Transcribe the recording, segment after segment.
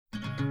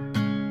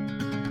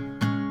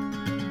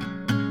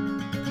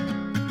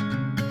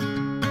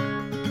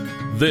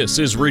This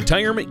is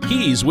Retirement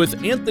Keys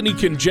with Anthony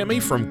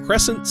Congemi from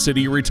Crescent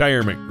City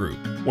Retirement Group.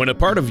 When a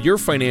part of your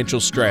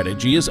financial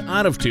strategy is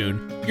out of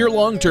tune, your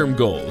long-term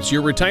goals,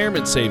 your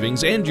retirement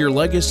savings, and your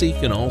legacy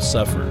can all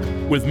suffer.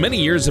 With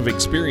many years of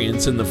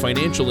experience in the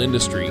financial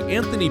industry,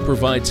 Anthony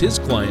provides his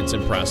clients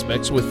and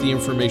prospects with the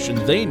information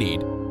they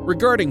need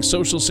regarding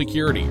Social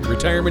Security,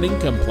 retirement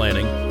income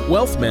planning,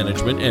 wealth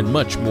management, and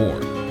much more.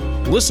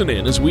 Listen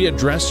in as we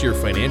address your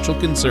financial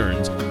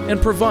concerns and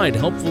provide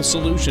helpful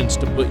solutions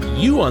to put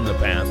you on the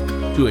path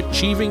to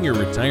achieving your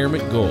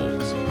retirement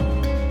goals.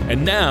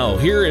 And now,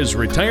 here is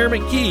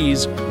Retirement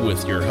Keys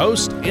with your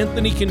host,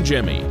 Anthony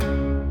Congemi.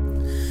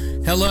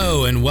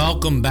 Hello and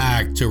welcome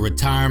back to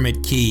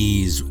Retirement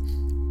Keys.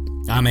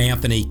 I'm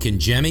Anthony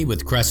Congemi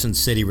with Crescent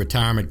City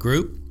Retirement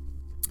Group.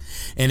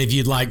 And if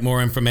you'd like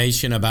more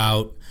information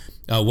about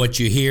what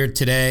you hear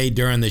today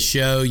during the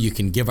show, you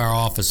can give our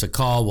office a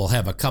call. We'll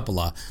have a couple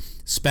of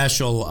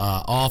special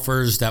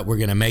offers that we're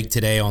going to make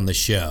today on the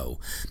show.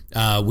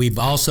 We've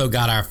also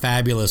got our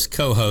fabulous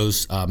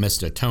co-host,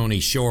 Mr. Tony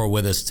Shore,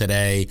 with us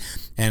today.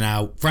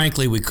 And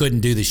frankly, we couldn't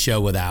do the show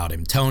without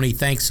him. Tony,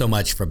 thanks so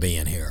much for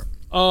being here.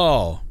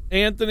 Oh,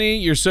 Anthony,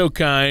 you're so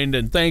kind,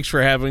 and thanks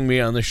for having me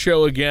on the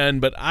show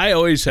again. But I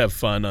always have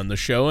fun on the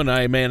show, and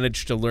I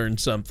managed to learn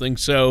something.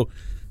 So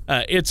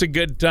it's a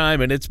good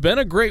time, and it's been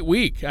a great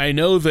week. I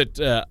know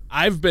that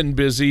I've been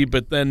busy,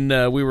 but then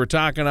we were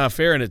talking off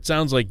air, and it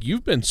sounds like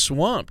you've been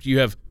swamped. You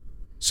have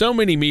so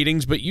many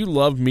meetings, but you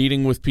love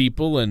meeting with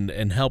people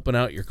and helping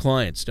out your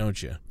clients,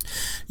 don't you?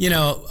 You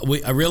know,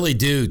 I really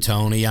do,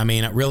 Tony. I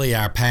mean, really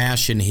our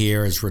passion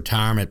here is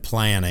retirement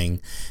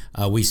planning.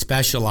 We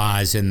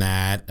specialize in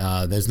that.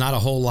 There's not a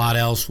whole lot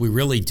else we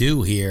really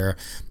do here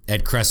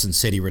at Crescent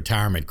City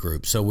Retirement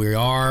Group. So we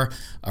are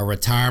a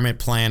retirement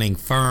planning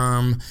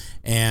firm,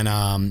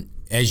 and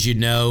as you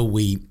know,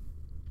 we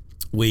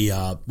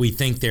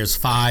think there's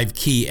 5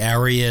 key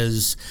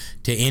areas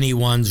to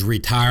anyone's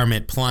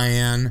retirement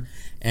plan,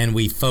 and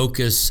we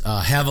focus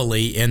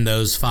heavily in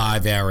those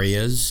 5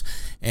 areas.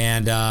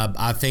 And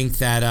I think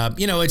that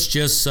it's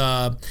just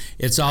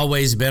it's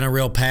always been a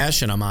real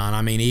passion of mine.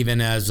 I mean, even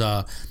as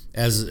a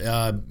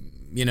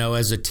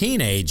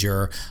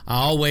teenager, I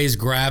always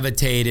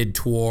gravitated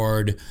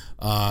toward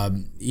my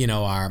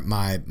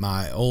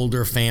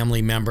older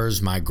family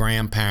members, my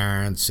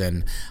grandparents,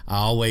 and I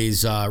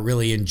always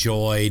really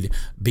enjoyed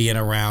being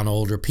around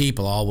older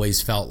people. I always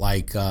felt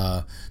like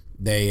I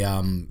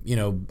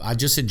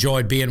just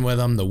enjoyed being with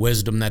them, the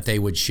wisdom that they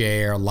would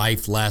share,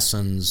 life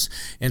lessons.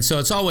 And so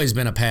it's always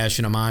been a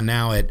passion of mine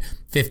now at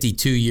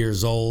 52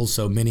 years old,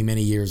 so many,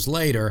 many years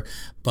later.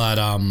 But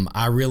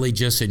I really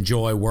just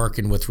enjoy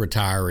working with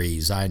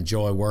retirees. I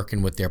enjoy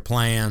working with their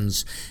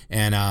plans.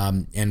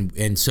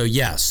 And so,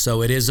 yes,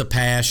 so it is a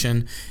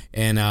passion,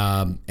 and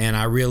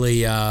I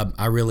really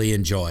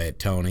enjoy it,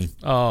 Tony.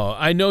 Oh,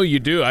 I know you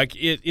do.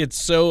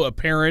 It's so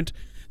apparent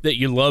that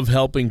you love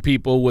helping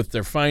people with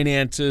their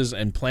finances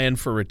and plan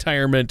for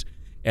retirement,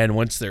 and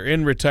once they're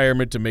in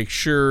retirement, to make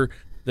sure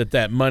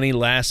that money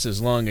lasts as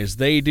long as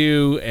they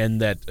do, and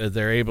that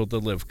they're able to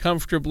live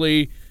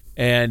comfortably,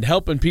 and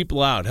helping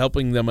people out,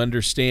 helping them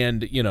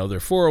understand, their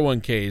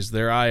 401ks,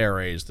 their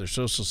IRAs, their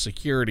Social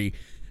Security,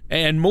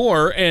 and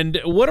more. And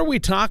what are we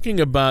talking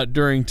about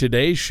during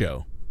today's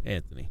show,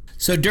 Anthony?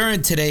 So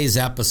during today's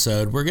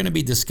episode, we're going to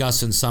be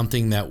discussing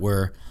something that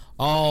we're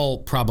all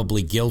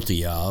probably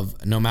guilty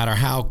of, no matter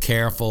how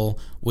careful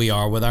we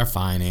are with our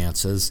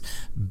finances: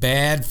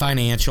 bad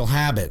financial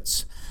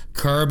habits.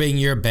 Curbing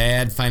your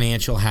bad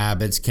financial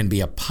habits can be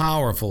a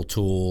powerful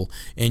tool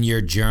in your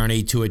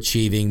journey to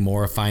achieving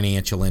more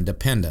financial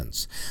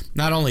independence.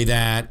 Not only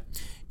that,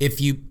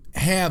 if you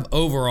have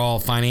overall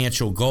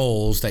financial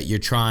goals that you're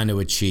trying to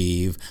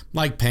achieve,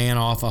 like paying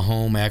off a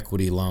home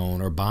equity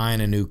loan or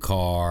buying a new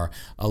car,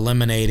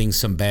 eliminating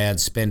some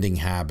bad spending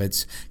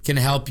habits can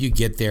help you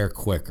get there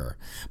quicker.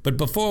 But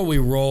before we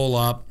roll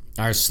up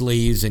our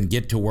sleeves and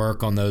get to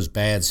work on those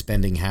bad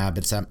spending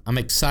habits, I'm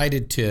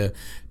excited to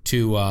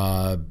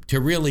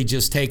really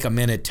just take a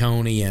minute,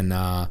 Tony, and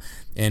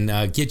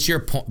get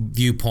your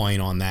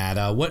viewpoint on that.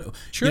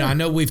 Sure. I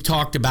know we've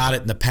talked about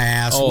it in the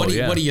past. What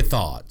are your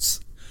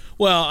thoughts?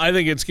 Well, I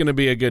think it's going to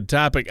be a good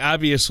topic.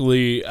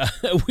 Obviously,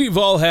 we've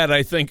all had,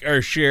 I think,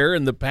 our share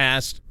in the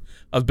past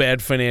of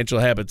bad financial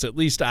habits. At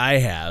least I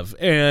have.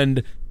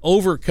 And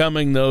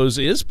overcoming those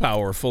is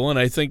powerful, and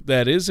I think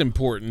that is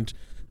important.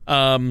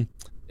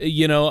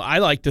 I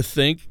like to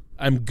think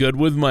I'm good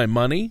with my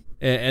money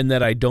and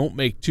that I don't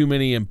make too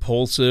many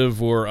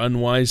impulsive or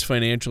unwise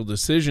financial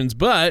decisions.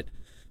 But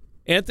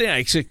Anthony,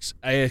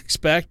 I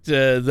expect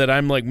that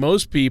I'm like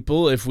most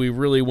people. If we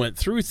really went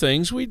through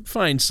things, we'd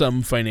find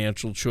some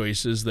financial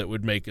choices that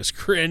would make us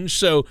cringe.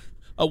 So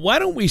why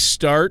don't we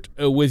start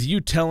with you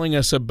telling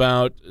us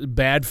about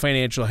bad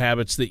financial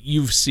habits that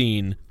you've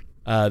seen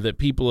that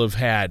people have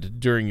had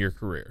during your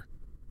career?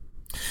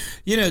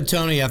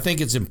 Tony, I think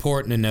it's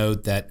important to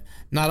note that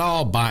not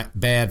all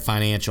bad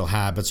financial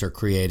habits are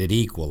created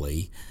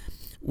equally.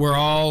 We're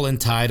all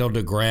entitled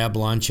to grab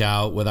lunch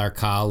out with our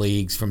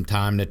colleagues from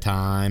time to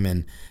time,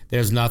 and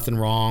There's nothing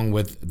wrong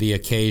with the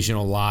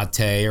occasional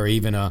latte or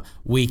even a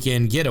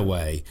weekend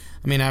getaway.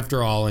 I mean,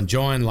 after all,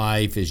 enjoying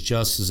life is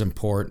just as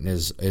important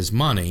as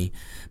money.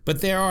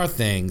 But there are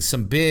things,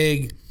 some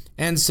big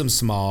and some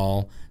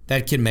small,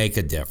 that can make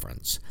a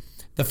difference.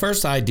 The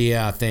first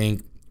idea I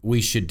think we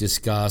should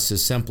discuss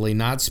is simply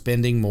not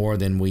spending more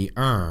than we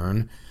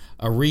earn.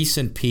 A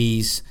recent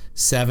piece,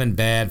 7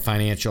 Bad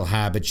Financial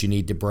Habits You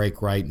Need to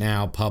Break Right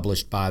Now,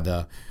 published by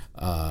the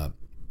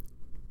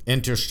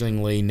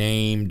interestingly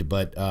named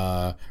but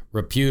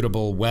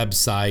reputable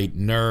website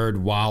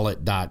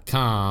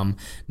nerdwallet.com,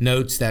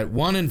 notes that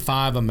 1 in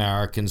 5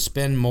 Americans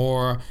spend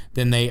more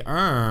than they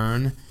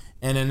earn,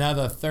 and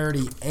another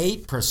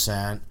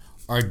 38%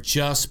 are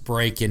just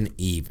breaking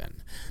even.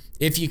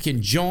 If you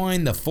can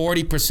join the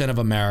 40% of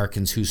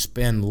Americans who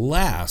spend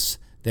less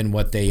than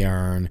what they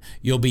earn,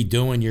 you'll be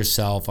doing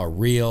yourself a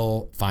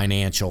real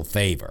financial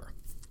favor.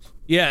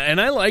 Yeah,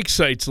 and I like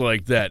sites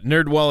like that.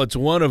 NerdWallet's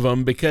one of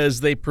them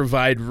because they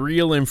provide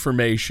real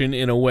information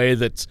in a way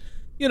that's,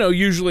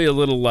 usually a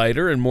little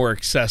lighter and more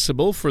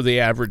accessible for the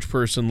average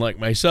person like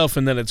myself.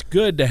 And then it's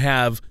good to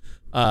have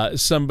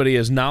somebody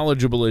as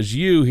knowledgeable as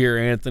you here,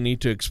 Anthony,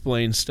 to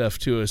explain stuff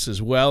to us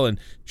as well and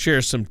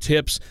share some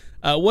tips.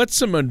 What's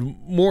some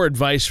more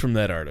advice from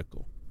that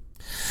article?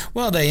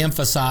 Well, they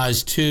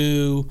emphasize,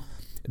 too,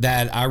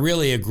 that I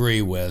really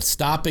agree with.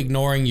 Stop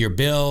ignoring your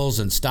bills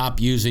and stop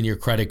using your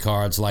credit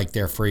cards like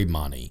they're free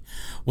money.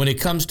 When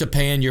it comes to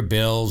paying your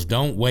bills,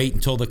 don't wait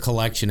until the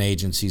collection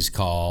agencies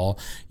call.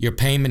 Your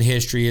payment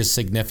history is a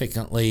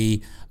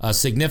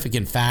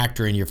significant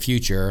factor in your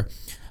future.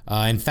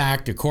 In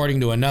fact, according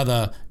to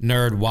another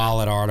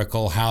NerdWallet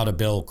article, How to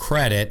Build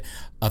Credit,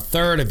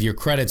 1/3 of your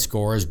credit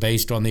score is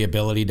based on the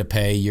ability to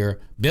pay your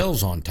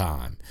bills on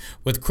time.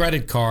 With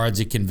credit cards,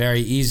 it can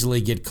very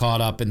easily get caught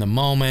up in the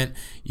moment.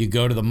 You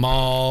go to the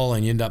mall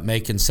and you end up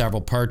making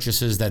several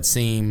purchases that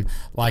seem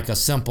like a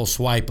simple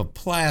swipe of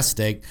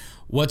plastic.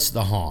 What's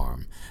the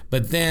harm?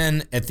 But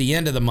then at the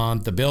end of the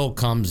month, the bill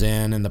comes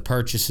in and the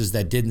purchases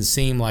that didn't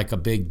seem like a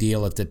big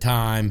deal at the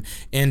time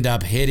end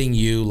up hitting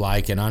you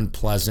like an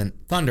unpleasant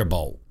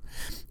thunderbolt.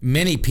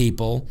 Many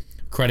people,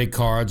 credit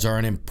cards are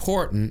an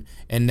important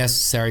and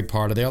necessary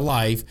part of their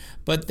life,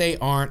 but they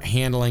aren't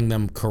handling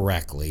them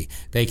correctly.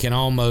 They can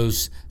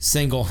almost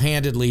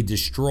single-handedly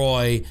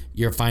destroy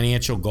your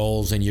financial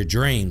goals and your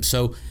dreams.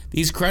 So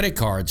these credit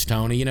cards,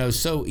 Tony,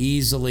 so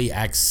easily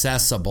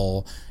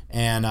accessible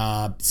and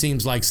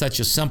seems like such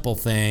a simple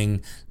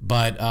thing,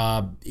 but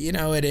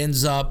it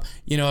ends up,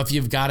 if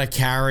you've got to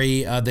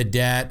carry the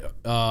debt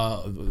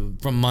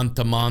from month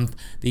to month,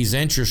 these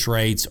interest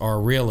rates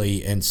are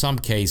really, in some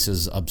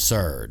cases,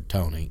 absurd,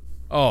 Tony.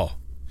 Oh,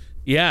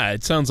 yeah,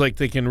 it sounds like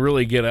they can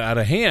really get out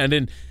of hand,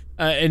 and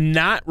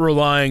not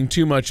relying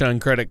too much on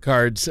credit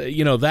cards,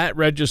 that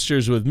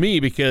registers with me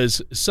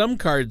because some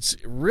cards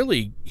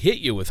really hit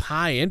you with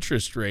high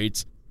interest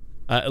rates.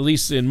 At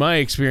least in my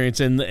experience,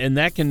 and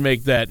that can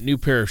make that new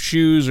pair of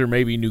shoes or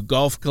maybe new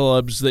golf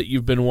clubs that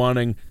you've been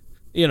wanting,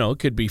 it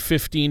could be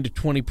 15 to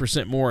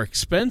 20% more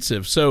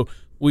expensive. So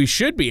we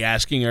should be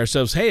asking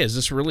ourselves, hey, is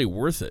this really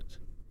worth it?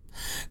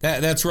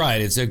 That's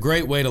right. It's a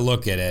great way to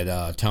look at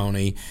it,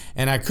 Tony,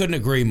 and I couldn't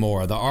agree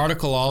more. The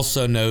article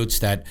also notes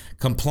that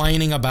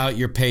complaining about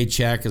your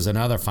paycheck is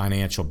another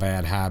financial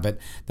bad habit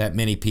that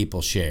many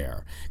people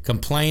share.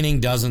 Complaining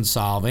doesn't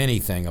solve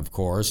anything, of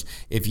course.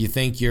 If you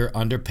think you're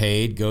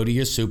underpaid, go to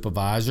your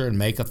supervisor and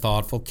make a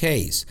thoughtful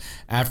case.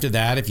 After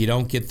that, if you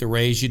don't get the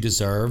raise you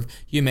deserve,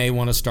 you may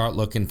want to start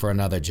looking for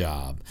another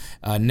job.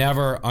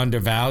 Never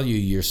undervalue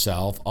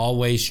yourself.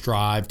 Always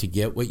strive to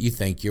get what you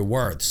think you're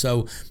worth.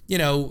 So,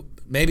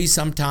 maybe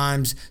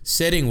sometimes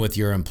sitting with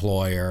your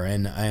employer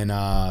and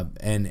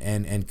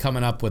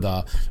coming up with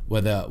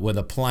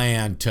a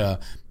plan to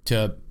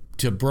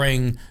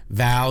bring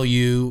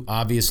value,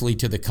 obviously,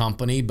 to the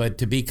company, but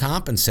to be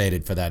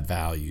compensated for that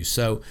value.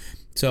 So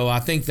I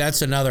think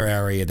that's another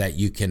area that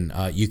you can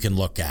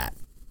look at.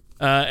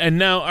 And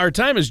now our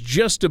time is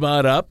just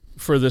about up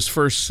for this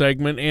first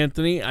segment,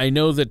 Anthony. I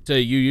know that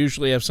you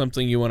usually have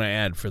something you want to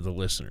add for the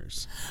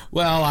listeners.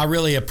 Well, I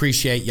really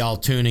appreciate y'all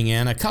tuning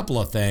in. A couple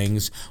of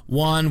things.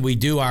 One, we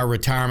do our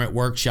retirement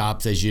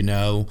workshops, as you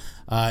know.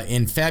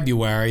 In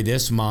February,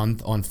 this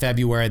month, on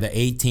February the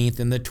 18th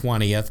and the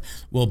 20th,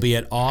 we'll be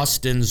at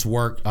Austin's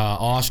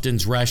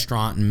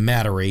Restaurant in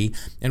Metairie,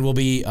 and we'll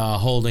be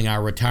holding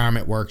our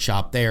retirement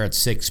workshop there at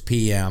 6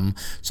 p.m.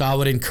 So I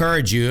would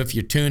encourage you, if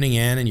you're tuning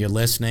in and you're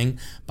listening,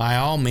 by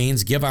all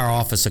means, give our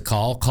office a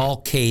call. Call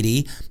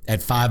Katie at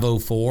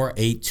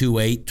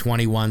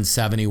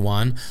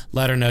 504-828-2171.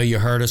 Let her know you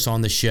heard us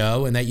on the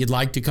show and that you'd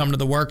like to come to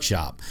the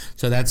workshop.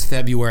 So that's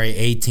February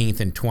 18th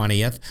and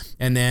 20th.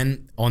 And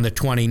then on the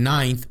 29th,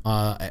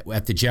 29th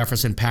at the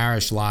Jefferson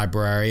Parish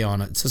Library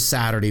it's a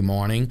Saturday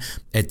morning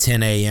at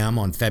 10 a.m.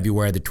 on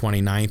February the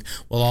 29th.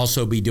 We'll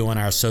also be doing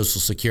our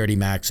Social Security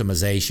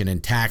maximization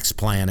and tax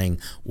planning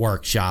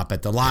workshop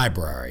at the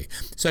library.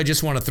 So I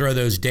just want to throw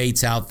those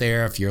dates out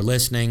there. If you're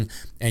listening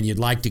and you'd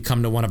like to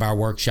come to one of our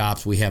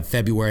workshops, we have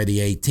February the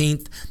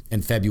 18th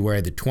and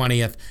February the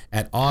 20th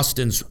at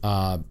Austin's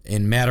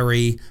in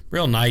Metairie.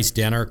 Real nice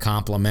dinner,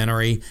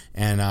 complimentary,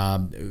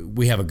 and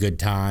we have a good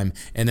time.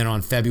 And then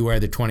on February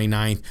the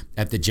 29th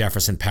at the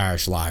Jefferson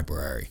Parish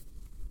Library.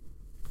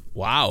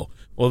 Wow.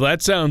 Well,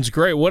 that sounds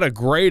great. What a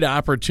great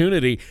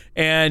opportunity.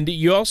 And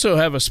you also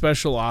have a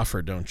special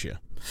offer, don't you?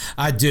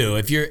 I do.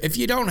 If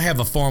you don't have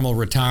a formal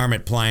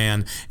retirement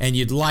plan and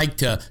you'd like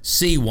to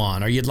see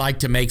one or you'd like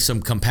to make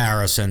some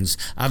comparisons,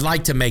 I'd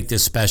like to make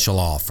this special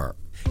offer.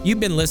 You've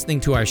been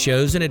listening to our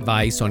shows and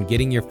advice on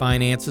getting your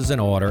finances in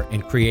order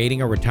and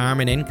creating a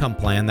retirement income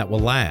plan that will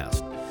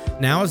last.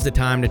 Now is the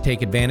time to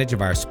take advantage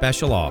of our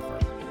special offer.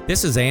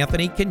 This is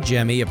Anthony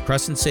Kangemi of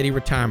Crescent City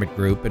Retirement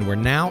Group, and we're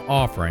now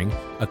offering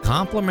a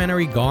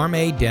complimentary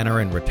gourmet dinner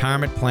and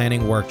retirement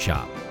planning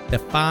workshop, the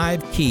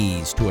 5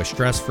 Keys to a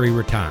Stress-Free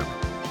Retirement.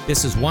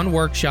 This is one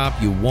workshop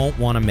you won't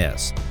want to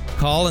miss.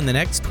 Call in the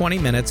next 20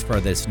 minutes for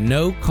this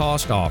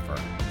no-cost offer.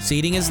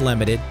 Seating is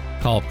limited.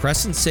 Call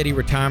Crescent City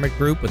Retirement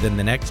Group within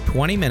the next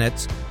 20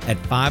 minutes at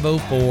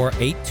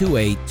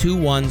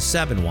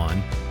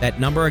 504-828-2171. That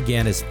number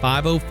again is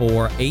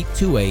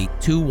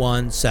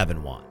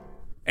 504-828-2171.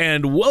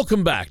 And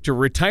welcome back to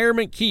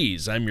Retirement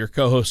Keys. I'm your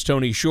co-host,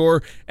 Tony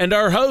Shore, and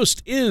our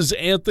host is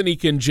Anthony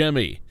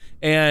Kangemi.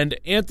 And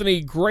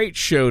Anthony, great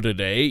show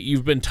today.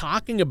 You've been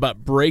talking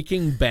about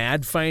breaking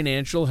bad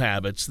financial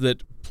habits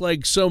that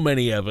plague so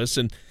many of us.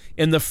 And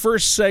in the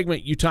first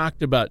segment, you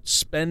talked about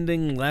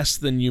spending less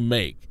than you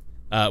make,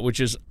 which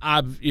is,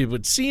 it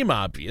would seem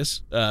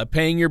obvious,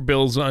 paying your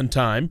bills on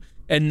time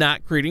and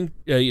not treating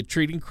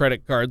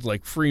credit cards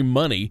like free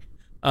money.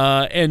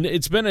 And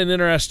it's been an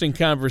interesting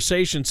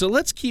conversation. So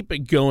let's keep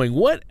it going.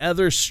 What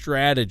other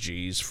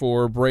strategies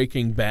for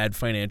breaking bad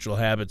financial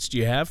habits do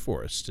you have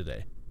for us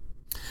today?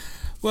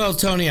 Well,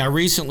 Tony, I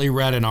recently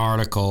read an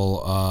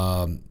article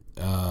on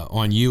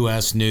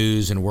U.S.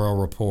 News and World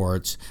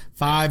Reports,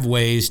 5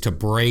 ways to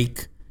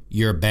break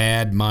your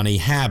bad money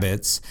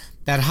habits,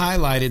 that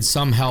highlighted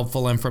some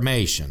helpful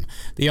information.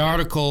 The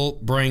article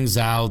brings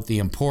out the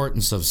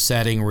importance of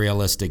setting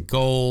realistic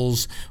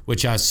goals,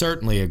 which I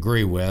certainly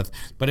agree with,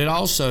 but it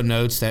also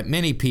notes that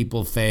many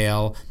people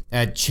fail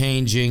at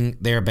changing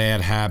their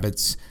bad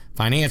habits,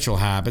 financial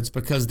habits,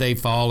 because they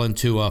fall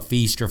into a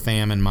feast or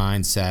famine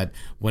mindset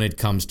when it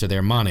comes to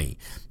their money.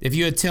 If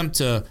you attempt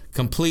to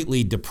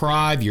completely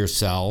deprive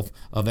yourself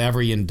of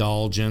every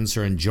indulgence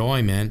or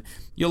enjoyment,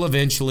 you'll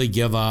eventually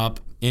give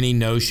up any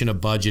notion of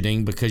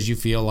budgeting because you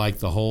feel like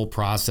the whole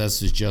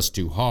process is just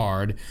too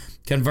hard.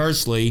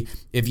 Conversely,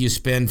 if you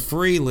spend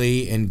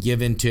freely and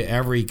give in to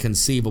every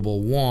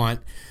conceivable want,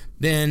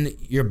 then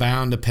you're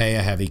bound to pay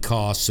a heavy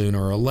cost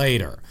sooner or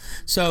later.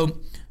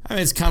 So, I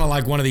mean, it's kind of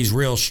like one of these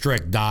real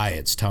strict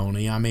diets,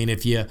 Tony. I mean,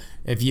 if you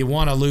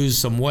want to lose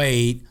some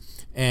weight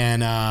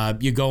and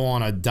you go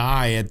on a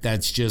diet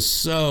that's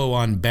just so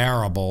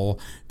unbearable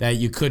that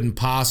you couldn't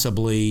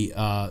possibly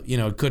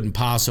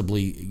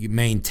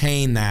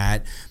maintain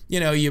that,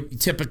 you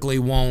typically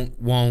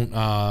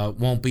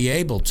won't be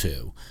able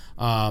to.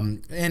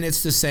 And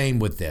it's the same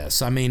with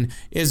this. I mean,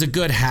 it's a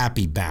good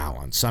happy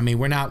balance. I mean,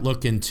 we're not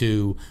looking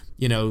to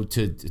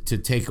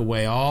take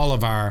away all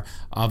of our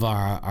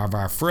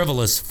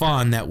frivolous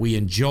fun that we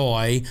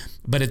enjoy,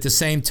 but at the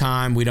same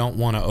time, we don't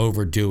want to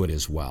overdo it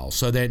as well.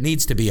 So there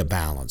needs to be a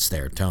balance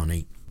there,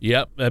 Tony.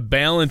 Yep, a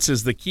balance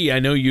is the key. I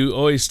know you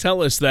always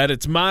tell us that.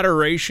 It's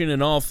moderation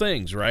in all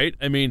things, right?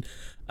 I mean,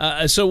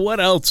 so what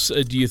else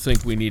do you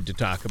think we need to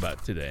talk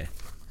about today?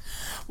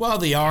 Well,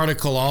 the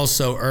article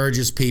also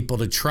urges people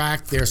to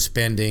track their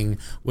spending,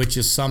 which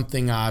is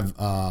something I've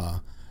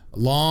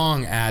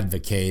long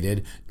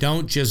advocated.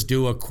 Don't just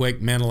do a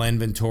quick mental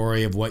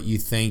inventory of what you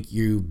think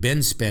you've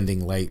been spending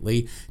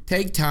lately.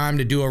 Take time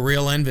to do a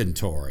real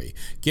inventory.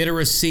 Get a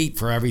receipt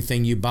for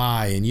everything you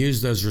buy and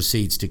use those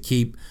receipts to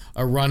keep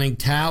a running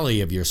tally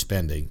of your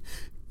spending.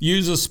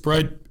 Use a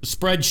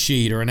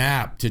spreadsheet or an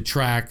app to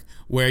track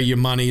where your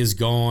money is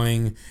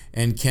going,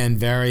 and it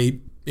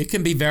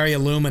can be very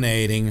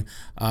illuminating,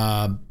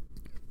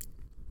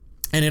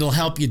 and it'll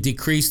help you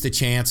decrease the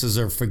chances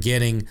of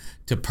forgetting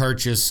to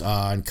purchase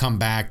and come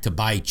back to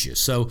bite you.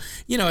 So,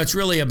 it's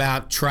really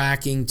about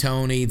tracking,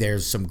 Tony.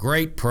 There's some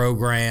great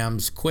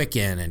programs,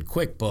 Quicken and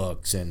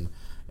QuickBooks and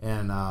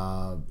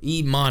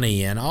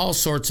eMoney and all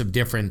sorts of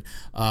different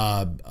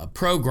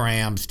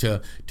programs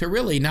to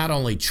really not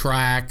only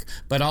track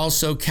but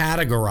also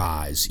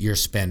categorize your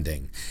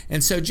spending.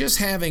 And so just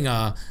having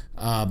an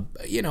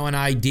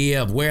idea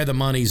of where the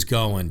money's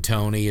going,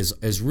 Tony,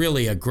 is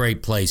really a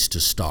great place to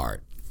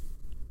start.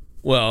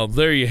 Well,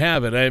 there you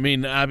have it. I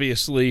mean,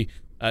 obviously,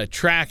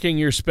 tracking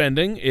your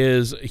spending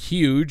is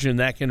huge, and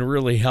that can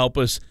really help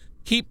us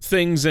keep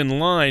things in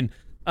line.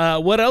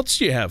 What else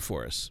do you have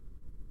for us?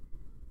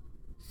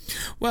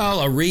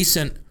 Well, a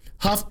recent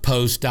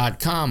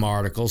HuffPost.com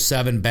article,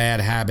 7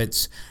 Bad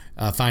Habits,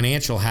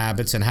 Financial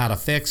Habits and How to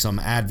Fix Them,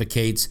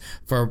 advocates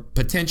for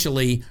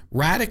potentially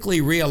radically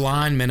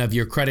realignment of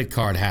your credit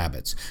card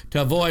habits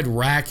to avoid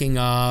racking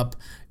up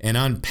an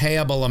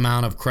unpayable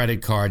amount of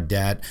credit card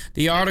debt.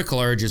 The article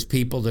urges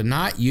people to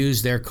not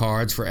use their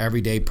cards for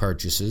everyday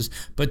purchases,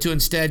 but to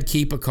instead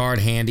keep a card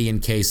handy in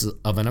case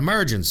of an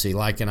emergency,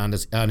 like an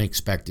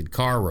unexpected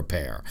car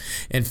repair.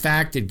 In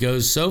fact, it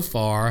goes so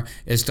far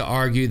as to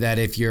argue that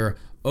if you're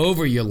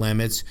over your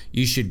limits,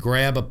 you should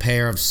grab a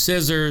pair of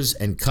scissors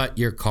and cut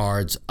your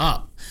cards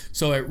up.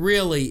 So it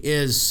really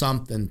is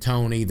something,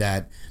 Tony,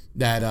 that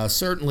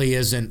certainly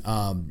isn't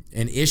an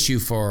issue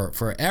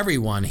for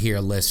everyone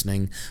here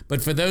listening.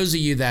 But for those of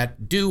you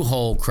that do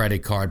hold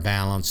credit card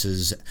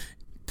balances,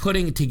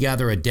 putting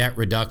together a debt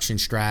reduction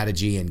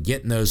strategy and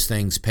getting those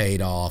things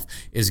paid off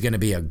is going to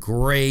be a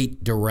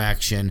great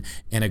direction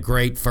and a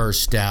great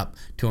first step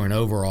to an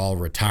overall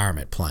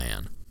retirement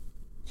plan.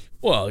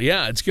 Well,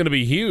 yeah, it's going to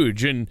be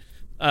huge. And,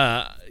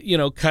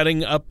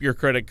 cutting up your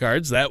credit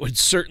cards, that would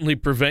certainly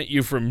prevent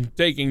you from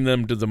taking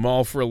them to the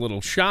mall for a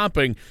little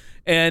shopping.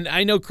 And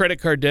I know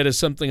credit card debt is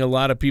something a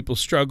lot of people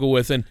struggle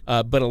with,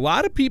 but a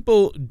lot of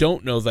people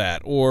don't know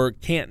that or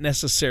can't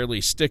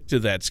necessarily stick to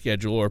that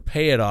schedule or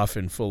pay it off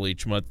in full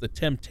each month. The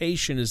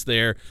temptation is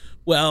there,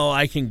 well,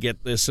 I can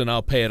get this and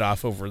I'll pay it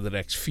off over the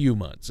next few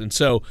months. And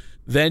so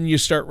then you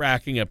start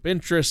racking up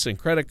interest and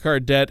credit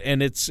card debt,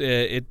 and it's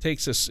a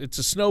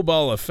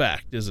snowball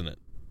effect, isn't it?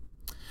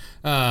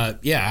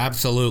 Yeah,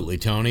 absolutely,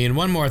 Tony. And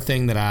one more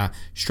thing that I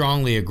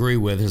strongly agree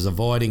with is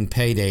avoiding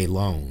payday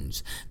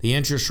loans. The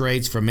interest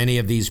rates for many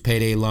of these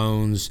payday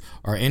loans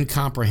are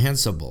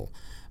incomprehensible.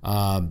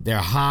 They're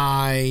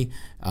high,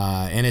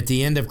 and at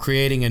the end of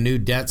creating a new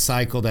debt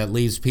cycle that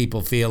leaves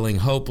people feeling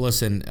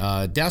hopeless and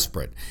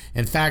desperate.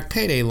 In fact,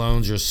 payday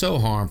loans are so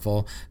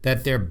harmful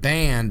that they're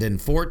banned in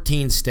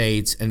 14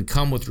 states and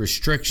come with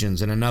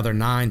restrictions in another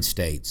 9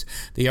 states.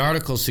 The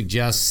article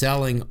suggests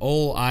selling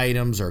old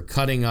items or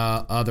cutting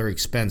other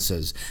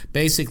expenses,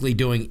 basically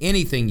doing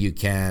anything you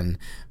can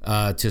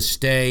to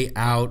stay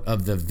out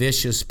of the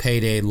vicious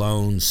payday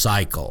loan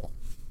cycle.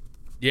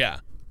 Yeah,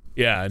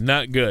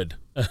 not good.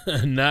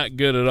 Not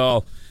good at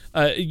all.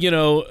 But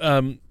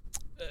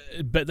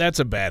that's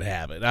a bad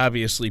habit.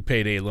 Obviously,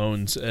 payday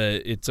loans,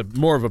 it's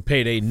more of a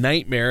payday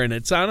nightmare, and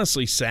it's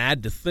honestly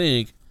sad to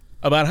think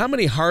about how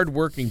many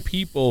hardworking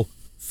people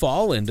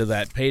fall into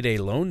that payday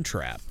loan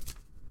trap.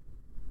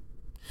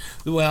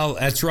 Well,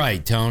 that's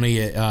right,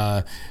 Tony.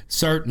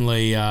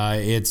 Certainly,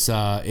 it's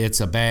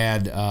a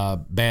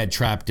bad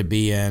trap to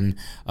be in.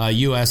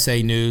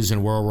 USA News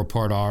and World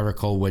Report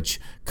article, which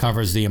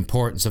covers the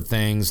importance of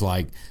things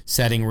like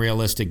setting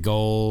realistic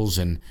goals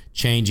and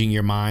changing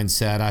your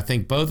mindset. I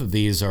think both of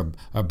these are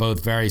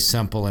both very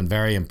simple and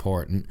very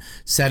important.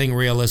 Setting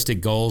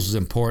realistic goals is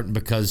important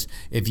because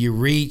if you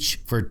reach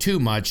for too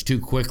much too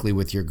quickly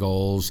with your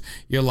goals,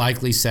 you're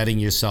likely setting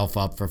yourself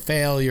up for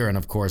failure and,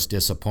 of course,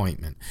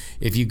 disappointment.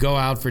 If you go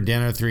out for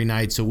dinner 3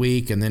 nights a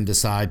week and then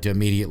decide to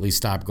immediately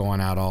stop going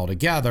out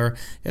altogether,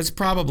 it's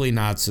probably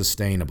not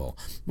sustainable.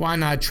 Why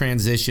not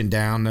transition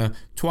down to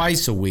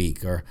twice a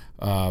week or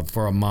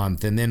for a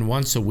month, and then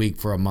once a week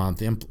for a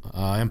month,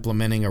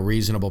 implementing a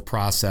reasonable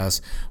process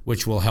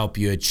which will help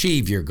you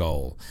achieve your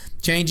goal.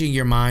 Changing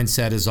your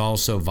mindset is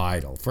also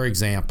vital. For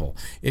example,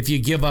 if you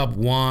give up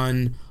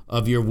one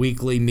of your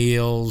weekly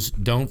meals,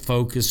 don't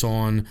focus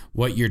on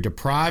what you're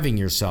depriving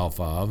yourself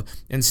of.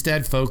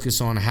 Instead, focus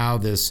on how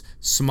this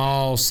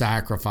small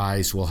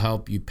sacrifice will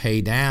help you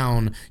pay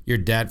down your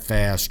debt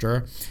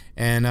faster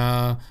and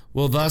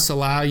will thus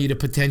allow you to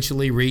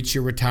potentially reach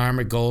your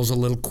retirement goals a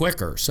little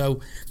quicker.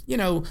 So,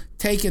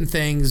 taking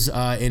things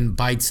in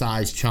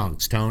bite-sized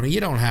chunks, Tony.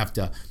 You don't have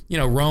to,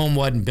 Rome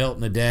wasn't built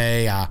in a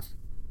day. I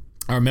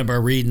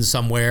remember reading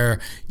somewhere,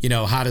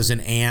 how does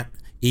an ant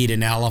eat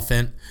an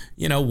elephant?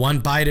 One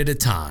bite at a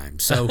time.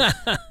 So,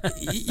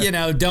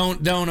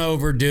 don't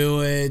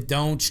overdo it.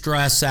 Don't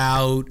stress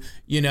out.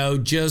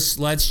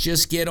 Let's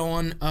just get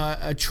on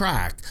a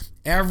track.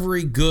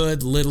 Every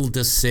good little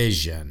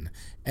decision,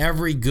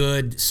 every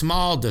good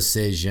small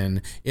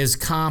decision is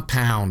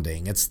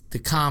compounding. It's the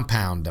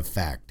compound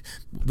effect.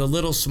 The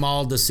little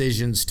small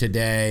decisions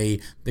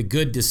today, the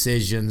good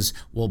decisions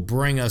will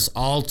bring us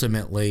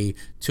ultimately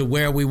to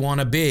where we want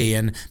to be.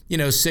 And,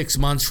 6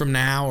 months from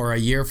now or a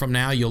year from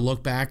now, you'll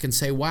look back and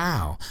say,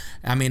 wow,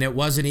 it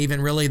wasn't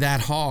even really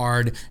that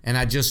hard. And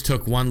I just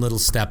took one little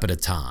step at a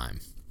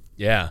time.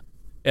 Yeah.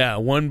 Yeah,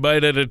 one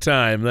bite at a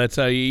time. That's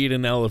how you eat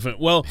an elephant.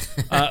 Well,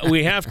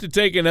 we have to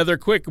take another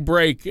quick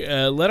break.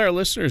 Let our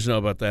listeners know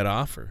about that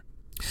offer.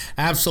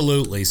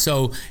 Absolutely.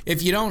 So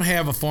if you don't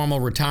have a formal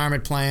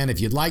retirement plan, if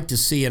you'd like to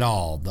see it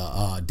all,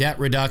 the debt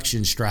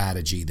reduction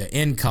strategy, the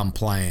income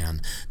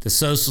plan, the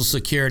Social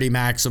Security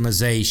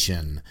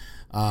maximization,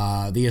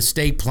 the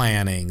estate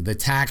planning, the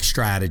tax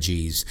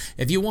strategies,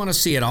 if you want to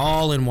see it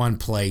all in one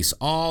place,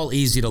 all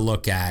easy to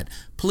look at,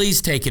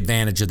 please take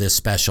advantage of this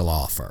special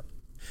offer.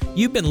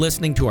 You've been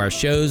listening to our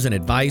shows and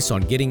advice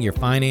on getting your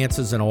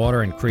finances in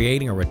order and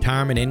creating a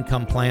retirement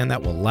income plan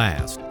that will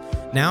last.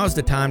 Now is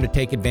the time to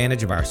take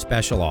advantage of our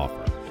special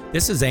offer.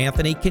 This is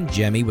Anthony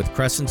Kangemi with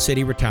Crescent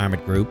City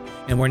Retirement Group,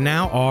 and we're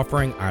now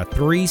offering our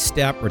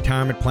 3-step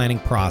retirement planning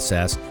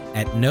process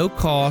at no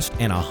cost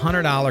and a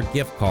 $100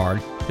 gift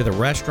card to the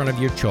restaurant of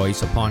your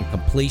choice upon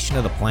completion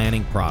of the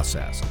planning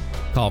process.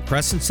 Call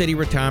Crescent City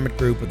Retirement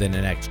Group within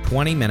the next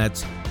 20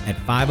 minutes at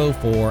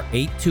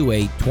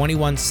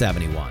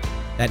 504-828-2171.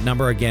 That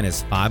number again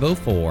is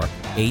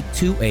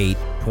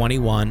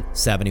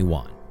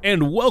 504-828-2171.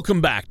 And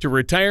welcome back to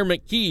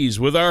Retirement Keys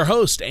with our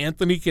host,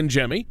 Anthony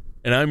Kangemi.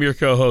 And I'm your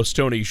co-host,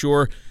 Tony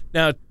Shore.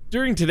 Now,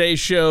 during today's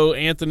show,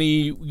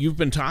 Anthony, you've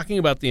been talking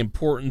about the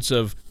importance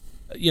of,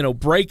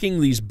 breaking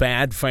these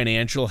bad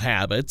financial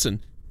habits. And,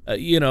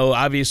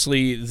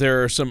 obviously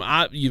there are some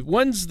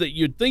ones that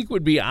you'd think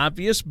would be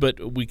obvious,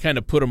 but we kind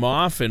of put them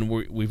off, and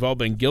we've all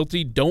been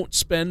guilty. Don't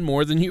spend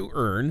more than you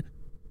earn.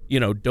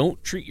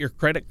 Don't treat your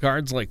credit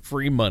cards like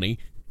free money.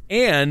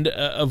 And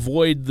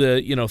avoid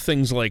the,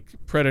 things like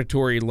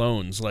predatory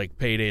loans, like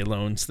payday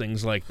loans,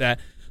 things like that.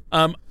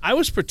 I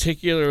was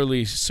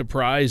particularly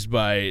surprised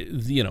by,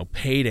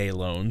 payday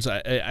loans.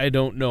 I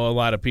don't know a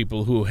lot of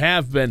people who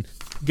have been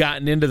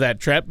gotten into that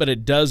trap, but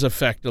it does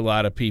affect a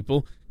lot of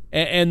people.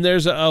 And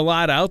there's a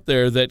lot out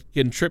there that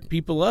can trip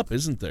people up,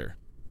 isn't there?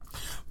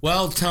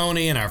 Well,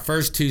 Tony, in our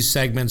first 2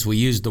 segments, we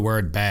used the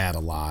word bad a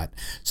lot.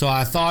 So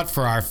I thought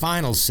for our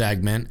final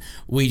segment,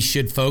 we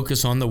should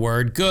focus on the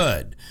word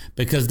good,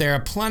 because there are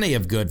plenty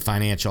of good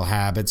financial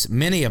habits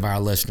many of our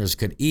listeners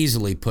could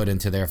easily put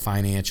into their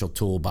financial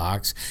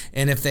toolbox,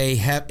 and if they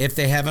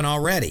haven't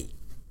already.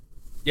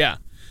 Yeah,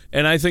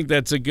 and I think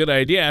that's a good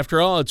idea. After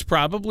all, it's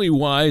probably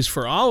wise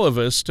for all of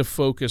us to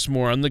focus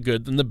more on the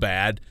good than the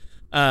bad.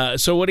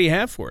 So what do you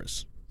have for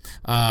us?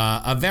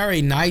 A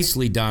very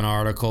nicely done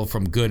article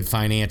from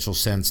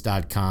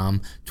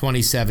goodfinancialsense.com,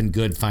 27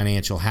 good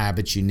financial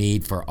habits you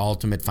need for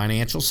ultimate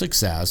financial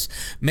success,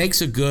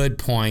 makes a good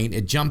point.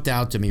 It jumped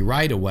out to me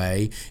right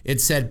away.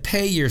 It said,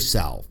 pay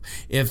yourself.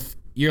 If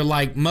you're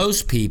like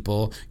most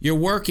people, you're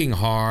working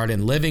hard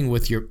and living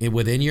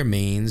within your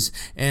means,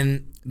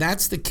 and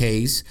that's the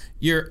case,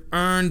 you're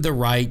earned the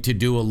right to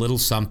do a little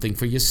something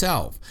for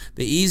yourself.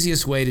 The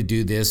easiest way to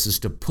do this is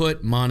to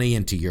put money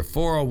into your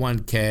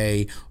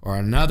 401k or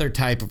another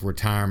type of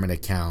retirement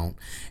account.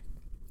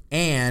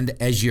 And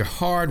as your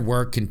hard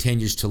work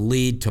continues to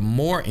lead to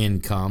more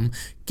income,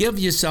 give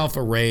yourself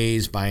a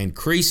raise by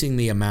increasing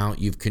the amount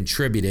you've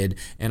contributed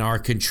and are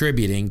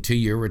contributing to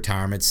your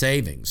retirement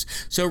savings.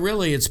 So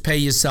really, it's pay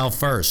yourself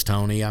first,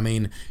 Tony. I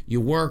mean,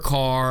 you work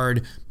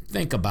hard.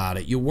 Think about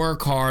it. You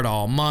work hard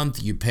all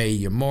month. You pay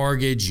your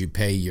mortgage. You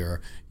pay your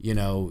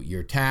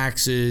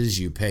taxes.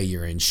 You pay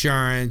your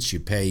insurance. You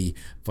pay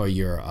for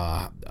your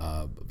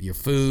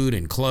food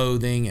and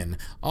clothing and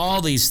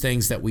all these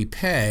things that we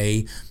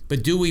pay.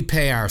 But do we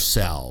pay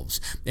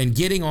ourselves? And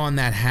getting on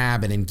that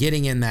habit and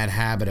getting in that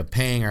habit of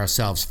paying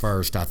ourselves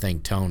first, I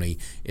think, Tony,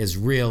 is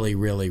really,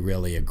 really,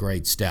 really a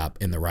great step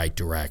in the right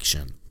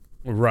direction.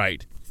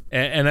 Right.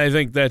 And I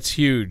think that's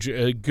huge.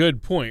 A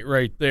good point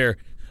right there.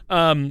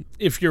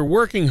 If you're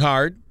working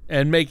hard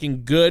and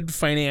making good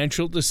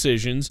financial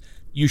decisions,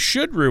 you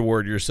should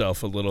reward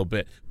yourself a little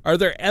bit. Are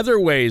there other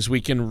ways we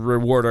can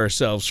reward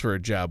ourselves for a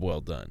job well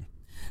done?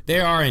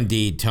 There are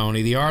indeed,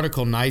 Tony. The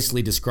article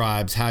nicely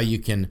describes how you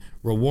can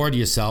reward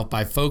yourself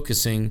by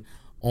focusing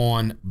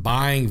on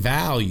buying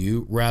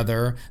value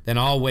rather than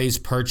always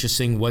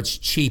purchasing what's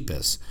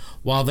cheapest.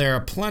 While there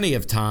are plenty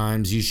of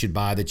times you should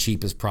buy the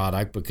cheapest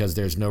product because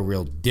there's no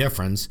real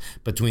difference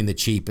between the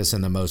cheapest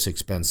and the most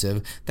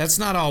expensive, that's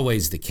not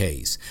always the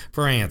case.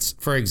 For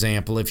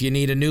example, if you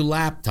need a new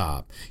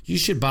laptop, you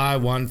should buy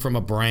one from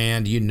a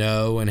brand you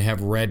know and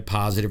have read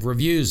positive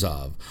reviews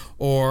of.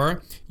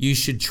 Or you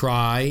should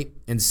try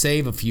and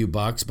save a few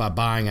bucks by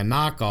buying a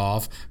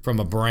knockoff from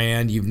a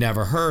brand you've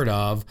never heard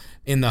of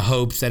in the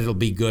hopes that it'll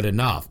be good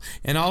enough.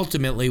 And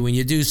ultimately, when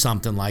you do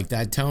something like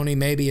that, Tony,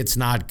 maybe it's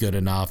not good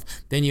enough.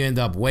 Then you end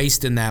up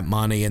wasting that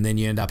money, and then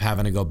you end up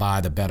having to go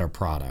buy the better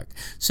product.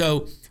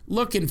 So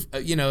looking,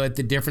 at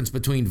the difference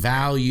between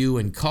value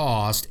and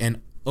cost,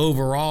 and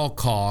overall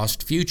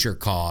cost, future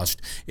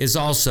cost, is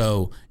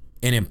also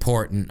an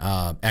important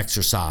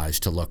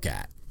exercise to look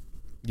at.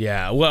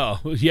 Yeah,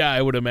 well,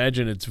 I would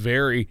imagine it's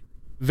very,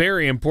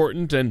 very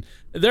important. And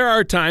there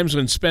are times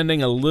when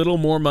spending a little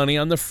more money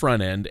on the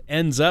front end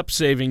ends up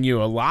saving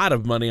you a lot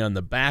of money on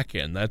the back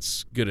end.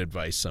 That's good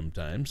advice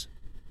sometimes.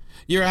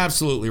 You're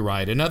absolutely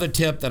right. Another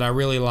tip that I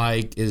really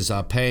like is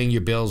paying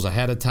your bills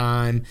ahead of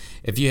time.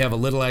 If you have a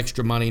little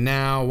extra money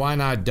now, why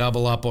not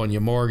double up on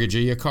your mortgage or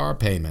your car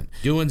payment?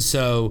 Doing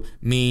so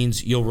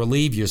means you'll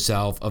relieve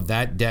yourself of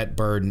that debt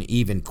burden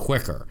even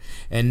quicker.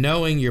 And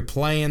knowing you're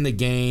playing the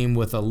game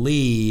with a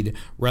lead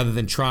rather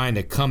than trying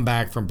to come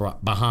back from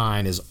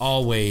behind is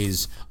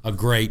always a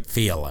great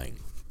feeling.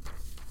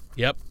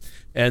 Yep.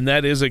 And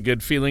that is a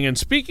good feeling. And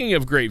speaking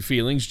of great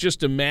feelings,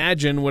 just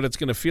imagine what it's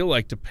going to feel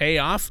like to pay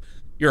off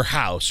your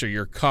house or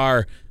your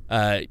car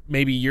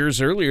maybe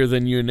years earlier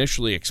than you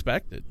initially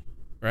expected,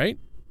 right?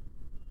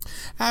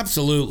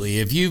 Absolutely.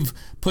 If you've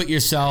put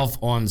yourself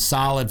on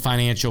solid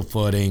financial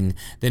footing,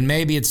 then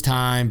maybe it's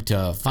time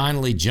to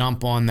finally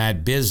jump on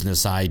that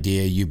business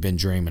idea you've been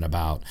dreaming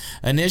about.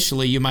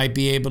 Initially, you might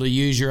be able to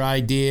use your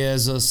idea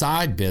as a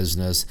side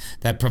business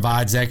that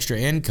provides extra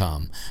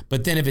income.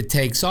 But then if it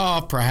takes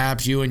off,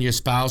 perhaps you and your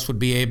spouse would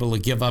be able to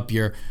give up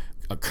your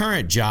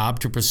current job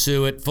to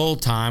pursue it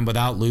full-time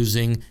without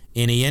losing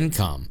any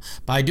income.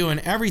 By doing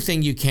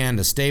everything you can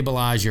to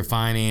stabilize your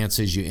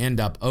finances, you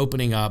end up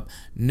opening up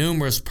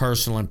numerous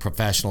personal and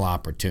professional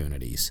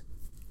opportunities.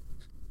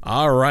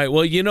 All right.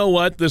 Well, you know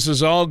what? This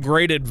is all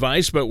great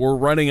advice, but we're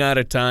running out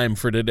of time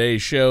for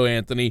today's show,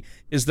 Anthony.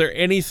 Is there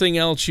anything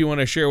else you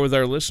want to share with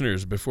our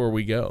listeners before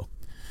we go?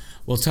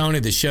 Well, Tony,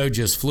 the show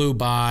just flew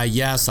by.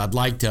 Yes, I'd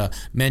like to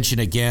mention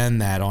again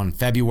that on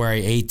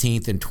February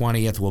 18th and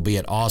 20th, we'll be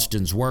at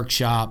Austin's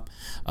Workshop.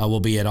 We'll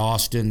be at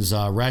Austin's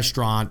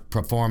restaurant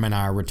performing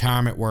our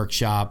retirement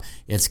workshop.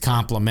 It's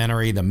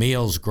complimentary. The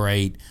meal's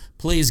great.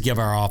 Please give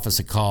our office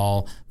a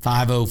call,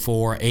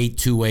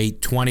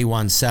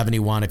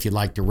 504-828-2171 if you'd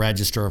like to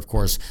register. Of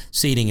course,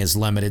 seating is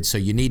limited, so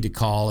you need to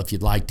call if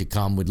you'd like to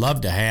come. We'd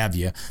love to have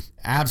you.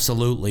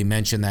 Absolutely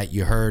mention that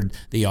you heard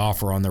the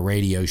offer on the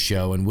radio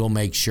show, and we'll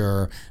make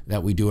sure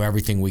that we do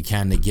everything we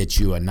can to get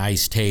you a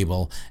nice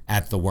table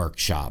at the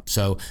workshop.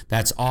 So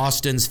that's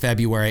Austin's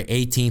February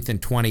 18th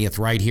and 20th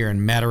right here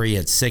in Metairie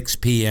at 6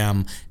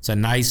 p.m. It's a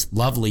nice,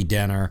 lovely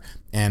dinner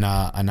and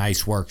a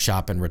nice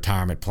workshop in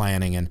retirement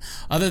planning. And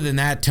other than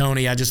that,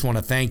 Tony, I just want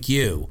to thank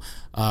you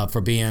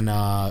for being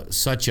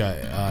such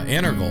a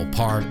integral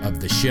part of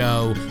the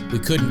show. We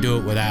couldn't do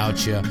it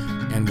without you,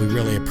 and we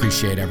really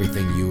appreciate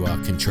everything you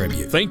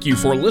contribute. Thank you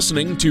for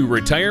listening to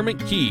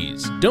Retirement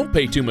Keys. Don't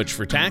pay too much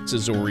for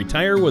taxes or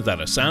retire without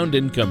a sound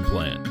income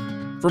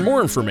plan. For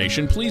more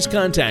information, please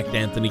contact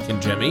Anthony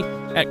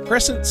Congemi at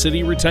Crescent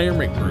City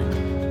Retirement Group.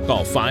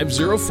 Call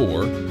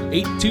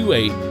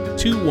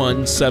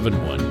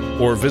 504-828-2171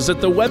 or visit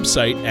the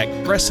website at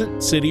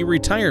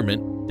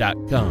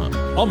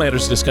crescentcityretirement.com. All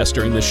matters discussed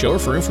during this show are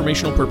for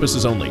informational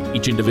purposes only.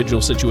 Each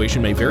individual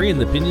situation may vary, and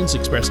the opinions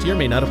expressed here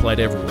may not apply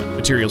to everyone.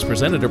 Materials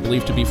presented are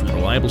believed to be from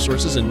reliable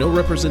sources, and no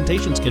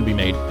representations can be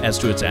made as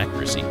to its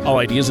accuracy. All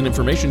ideas and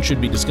information should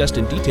be discussed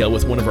in detail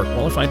with one of our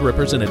qualified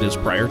representatives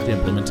prior to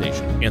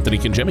implementation. Anthony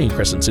Congemi and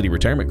Crescent City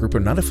Retirement Group are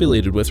not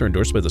affiliated with or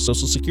endorsed by the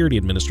Social Security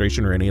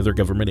Administration or any other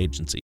government agency.